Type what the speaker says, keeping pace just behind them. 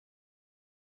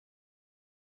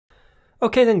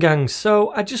Okay then gang,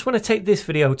 so I just want to take this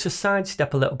video to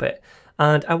sidestep a little bit,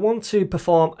 and I want to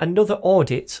perform another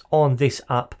audit on this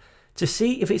app to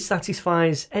see if it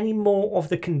satisfies any more of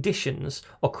the conditions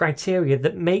or criteria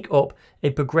that make up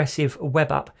a progressive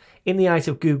web app in the eyes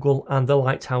of Google and the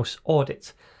Lighthouse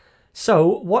audit.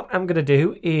 So what I'm going to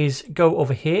do is go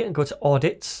over here and go to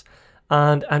audits,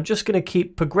 and I'm just going to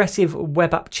keep progressive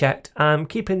web app checked. I'm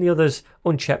keeping the others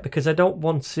unchecked because I don't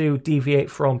want to deviate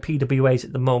from PWAs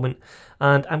at the moment.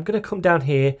 And I'm going to come down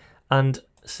here and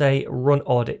say run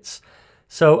audits.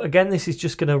 So again, this is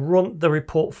just going to run the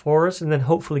report for us and then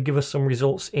hopefully give us some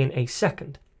results in a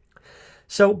second.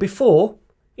 So before,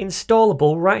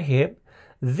 installable right here,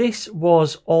 this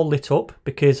was all lit up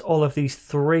because all of these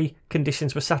three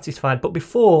conditions were satisfied. But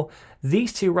before,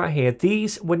 these two right here,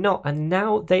 these were not, and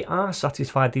now they are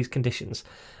satisfied, these conditions.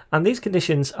 And these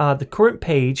conditions are the current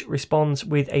page responds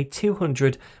with a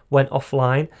 200 when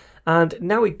offline. And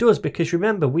now it does, because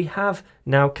remember, we have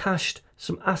now cached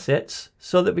some assets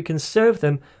so that we can serve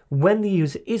them when the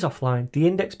user is offline. The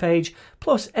index page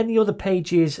plus any other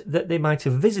pages that they might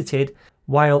have visited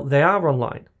while they are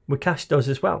online. We cache those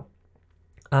as well.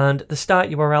 And the start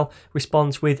URL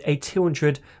responds with a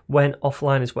 200 when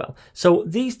offline as well. So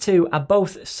these two are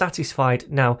both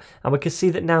satisfied now, and we can see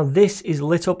that now this is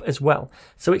lit up as well.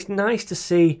 So it's nice to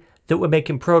see that we're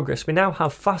making progress. We now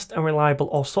have fast and reliable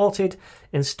all sorted,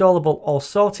 installable all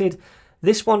sorted.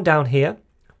 This one down here,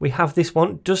 we have this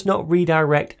one, does not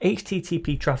redirect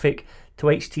HTTP traffic to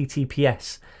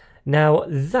HTTPS. Now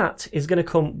that is going to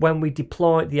come when we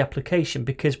deploy the application,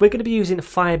 because we're going to be using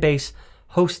Firebase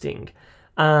hosting.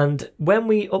 And when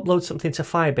we upload something to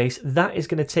Firebase, that is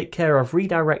going to take care of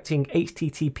redirecting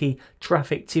HTTP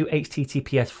traffic to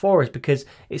HTTPS for us, because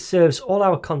it serves all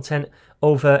our content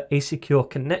over a secure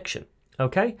connection.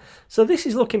 Okay, so this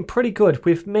is looking pretty good.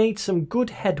 We've made some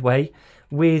good headway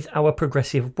with our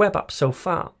progressive web app so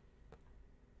far.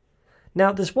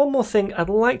 Now, there's one more thing I'd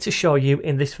like to show you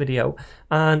in this video,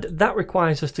 and that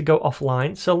requires us to go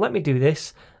offline. So let me do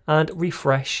this and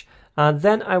refresh. And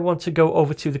then I want to go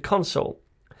over to the console.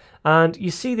 And you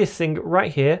see this thing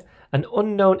right here, an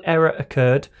unknown error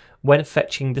occurred when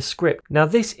fetching the script. Now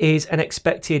this is an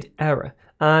expected error,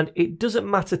 and it doesn't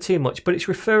matter too much, but it's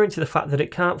referring to the fact that it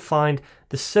can't find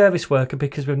the service worker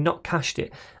because we've not cached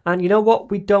it. And you know what?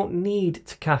 We don't need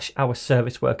to cache our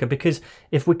service worker, because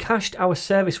if we cached our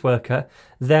service worker,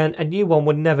 then a new one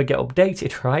would never get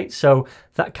updated, right? So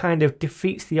that kind of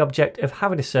defeats the object of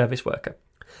having a service worker.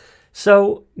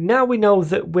 So now we know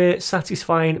that we're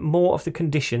satisfying more of the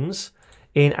conditions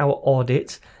in our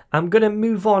audit. I'm going to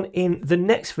move on in the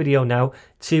next video now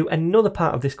to another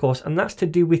part of this course, and that's to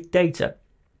do with data.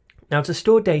 Now, to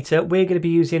store data, we're going to be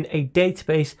using a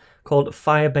database called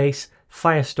Firebase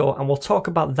Firestore, and we'll talk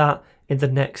about that in the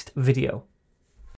next video.